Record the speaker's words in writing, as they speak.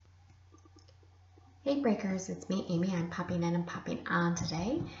Hey Breakers, it's me, Amy. I'm popping in and popping on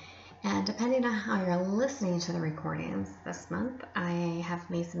today. And depending on how you're listening to the recordings this month, I have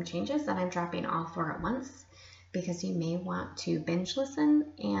made some changes that I'm dropping all four at once because you may want to binge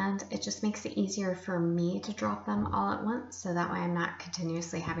listen, and it just makes it easier for me to drop them all at once so that way I'm not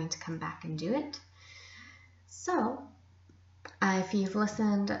continuously having to come back and do it. So, if you've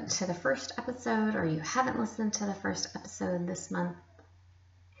listened to the first episode or you haven't listened to the first episode this month,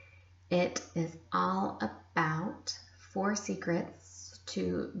 it is all about 4 secrets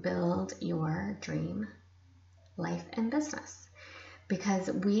to build your dream life and business.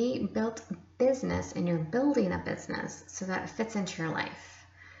 Because we built business and you're building a business so that it fits into your life,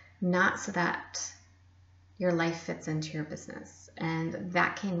 not so that your life fits into your business. And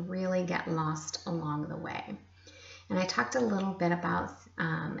that can really get lost along the way. And I talked a little bit about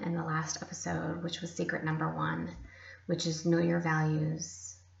in the last episode, which was secret number 1, which is know your values,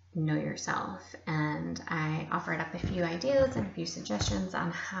 know yourself. And I offered up a few ideas and a few suggestions on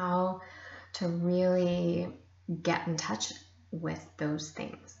how to really get in touch with those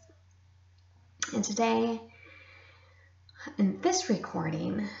things. And today, in this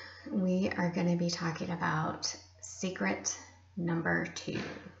recording, we are going to be talking about secret number 2.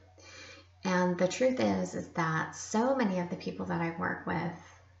 And the truth is that so many of the people that I work with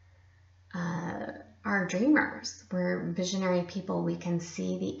are dreamers. We're visionary people. We can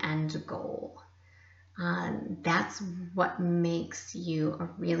see the end goal. That's what makes you a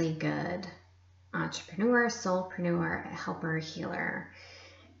really good entrepreneur, soulpreneur, helper, healer,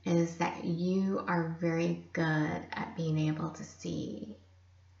 is that you are very good at being able to see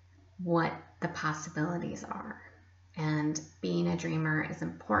what the possibilities are. And being a dreamer is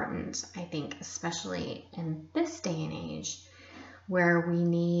important, I think, especially in this day and age, where we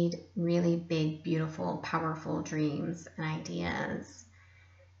need really big, beautiful, powerful dreams and ideas.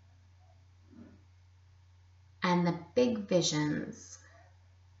 And the big visions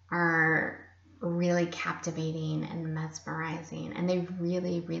are really captivating and mesmerizing, and they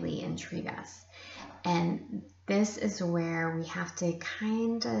really, really intrigue us. And this is where we have to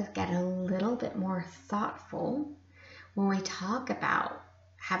kind of get a little bit more thoughtful when we talk about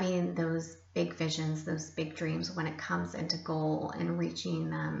having those big visions, those big dreams when it comes into goal and reaching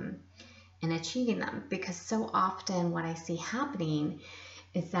them and achieving them. Because so often what I see happening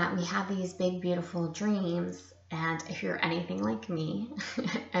is that we have these big, beautiful dreams, and if you're anything like me,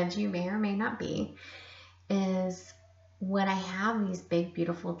 and you may or may not be, is when I have these big,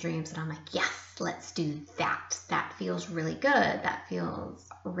 beautiful dreams and I'm like, yes, let's do that. That feels really good. That feels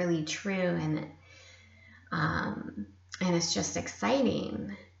really true. And it's just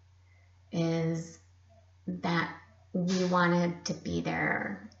exciting, is that we wanted to be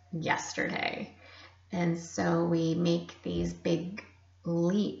there yesterday. And so we make these big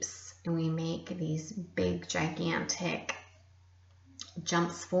leaps and we make these big, gigantic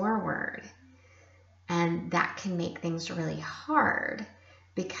jumps forward. And that can make things really hard,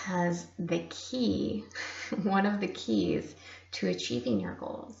 because the key, one of the keys to achieving your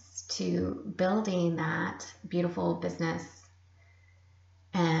goals, to building that beautiful business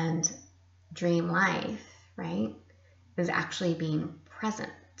and dream life, right, is actually being present.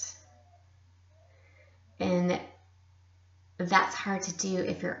 And that's hard to do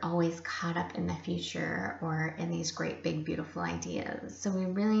if you're always caught up in the future or in these great, big, beautiful ideas. So we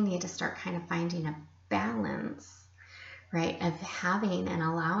really need to start kind of finding a balance, right, of having and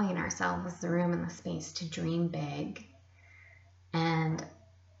allowing ourselves the room and the space to dream big and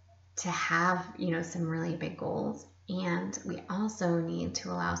to have, some really big goals. And we also need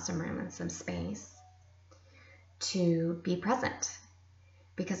to allow some room and some space to be present.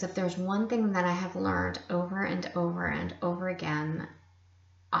 Because if there's one thing that I have learned over and over and over again,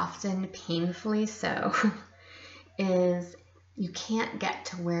 often painfully so, is you can't get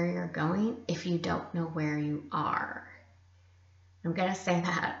to where you're going if you don't know where you are. I'm going to say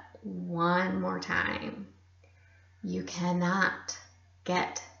that one more time. You cannot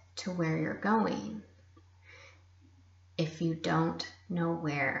get to where you're going if you don't know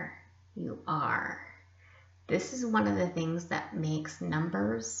where you are. This is one of the things that makes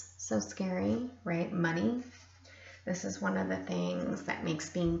numbers so scary, right? Money. This is one of the things that makes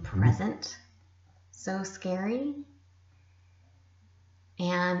being present so scary.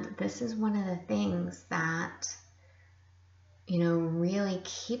 And this is one of the things that, really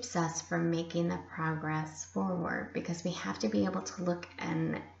keeps us from making the progress forward, because we have to be able to look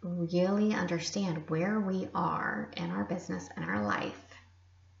and really understand where we are in our business and our life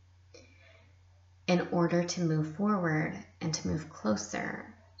in order to move forward and to move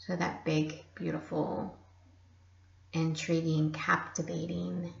closer to that big, beautiful, intriguing,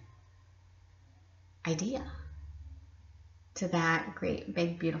 captivating idea, to that great,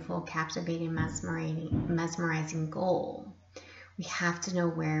 big, beautiful, captivating, mesmerizing goal. We have to know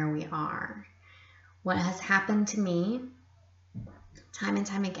where we are. What has happened to me time and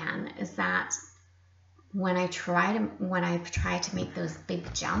time again is that when I've tried to make those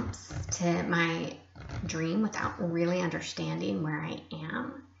big jumps to my dream without really understanding where I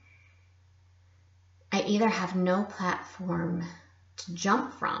am, I either have no platform to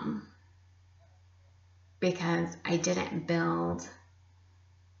jump from because I didn't build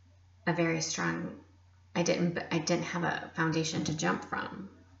a very strong, I didn't have a foundation to jump from.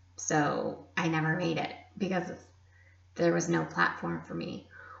 So I never made it because there was no platform for me.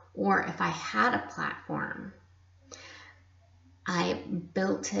 Or if I had a platform, I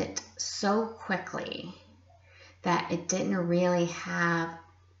built it so quickly that it didn't really have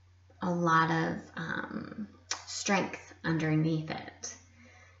a lot of strength underneath it.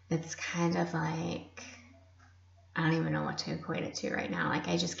 It's kind of like, I don't even know what to equate it to right now. Like,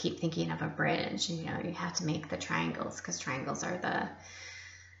 I just keep thinking of a bridge. You know, you have to make the triangles because triangles are the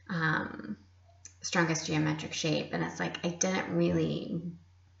strongest geometric shape. And it's like, I didn't really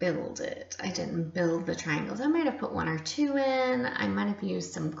build it. I didn't build the triangles. I might have put one or two in. I might have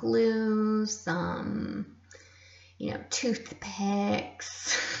used some glue, some,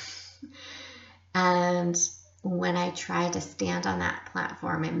 toothpicks. And when I tried to stand on that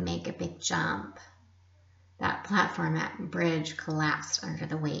platform and make a big jump, that platform, that bridge collapsed under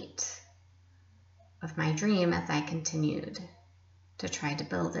the weight of my dream as I continued to try to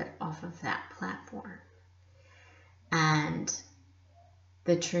build it off of that platform. And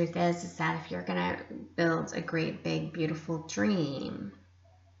the truth is that if you're going to build a great, big, beautiful dream,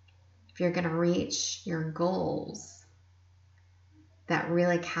 if you're going to reach your goals that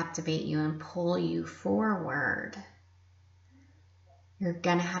really captivate you and pull you forward, you're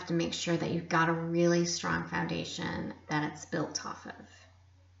going to have to make sure that you've got a really strong foundation that it's built off of.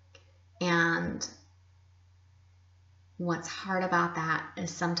 And what's hard about that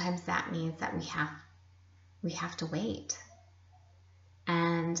is sometimes that means that we have to wait.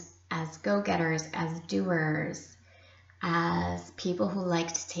 And as go-getters, as doers, as people who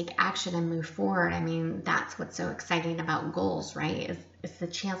like to take action and move forward, I mean, that's what's so exciting about goals, right? It's the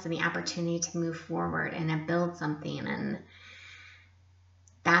chance and the opportunity to move forward and to build something. And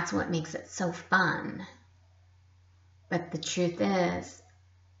that's what makes it so fun. But the truth is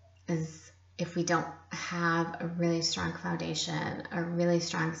if we don't have a really strong foundation, a really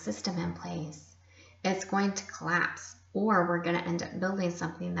strong system in place, it's going to collapse. Or we're going to end up building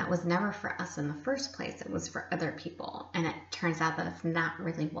something that was never for us in the first place. It was for other people. And it turns out that it's not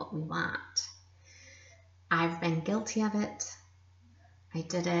really what we want. I've been guilty of it. I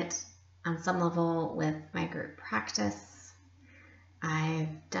did it on some level with my group practice.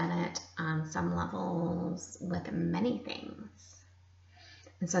 I've done it on some levels with many things.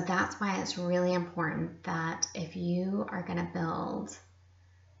 And so that's why it's really important that if you are going to build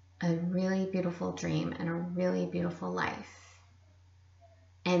a really beautiful dream and a really beautiful life,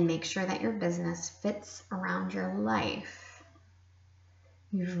 and make sure that your business fits around your life,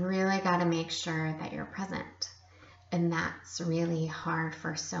 you've really got to make sure that you're present. And that's really hard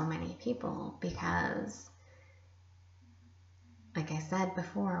for so many people because, like I said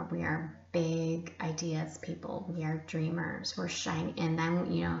before, we are big ideas people. We are dreamers. We're shiny. And then,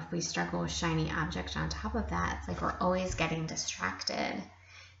 if we struggle with shiny objects on top of that, it's like we're always getting distracted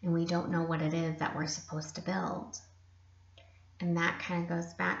and we don't know what it is that we're supposed to build. And that kind of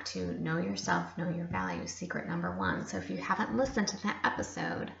goes back to know yourself, know your values, secret number 1. So if you haven't listened to that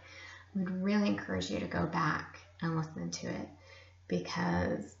episode, I would really encourage you to go back and listen to it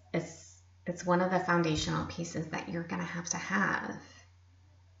because it's one of the foundational pieces that you're going to have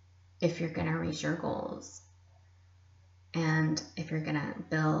if you're going to reach your goals. And if you're going to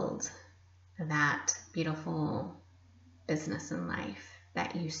build that beautiful business in life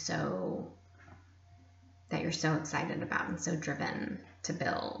that you're so excited about and so driven to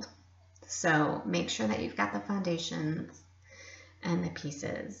build. So make sure that you've got the foundations and the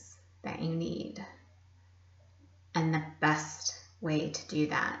pieces that you need. And the best way to do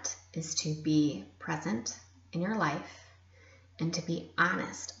that is to be present in your life and to be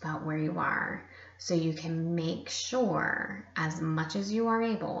honest about where you are so you can make sure as much as you are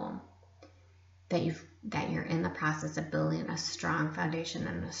able that you're in the process of building a strong foundation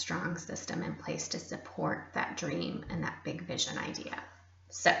and a strong system in place to support that dream and that big vision idea.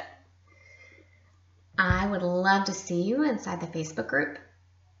 So I would love to see you inside the Facebook group.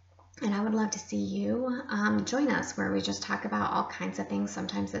 And I would love to see you join us where we just talk about all kinds of things.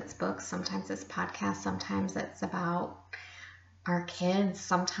 Sometimes it's books, sometimes it's podcasts, sometimes it's about our kids,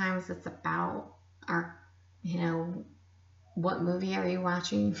 sometimes it's about or, what movie are you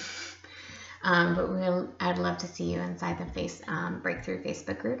watching? But I'd love to see you inside the Breakthrough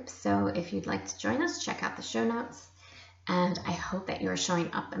Facebook group. So if you'd like to join us, check out the show notes. And I hope that you're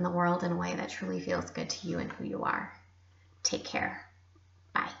showing up in the world in a way that truly feels good to you and who you are. Take care.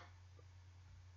 Bye.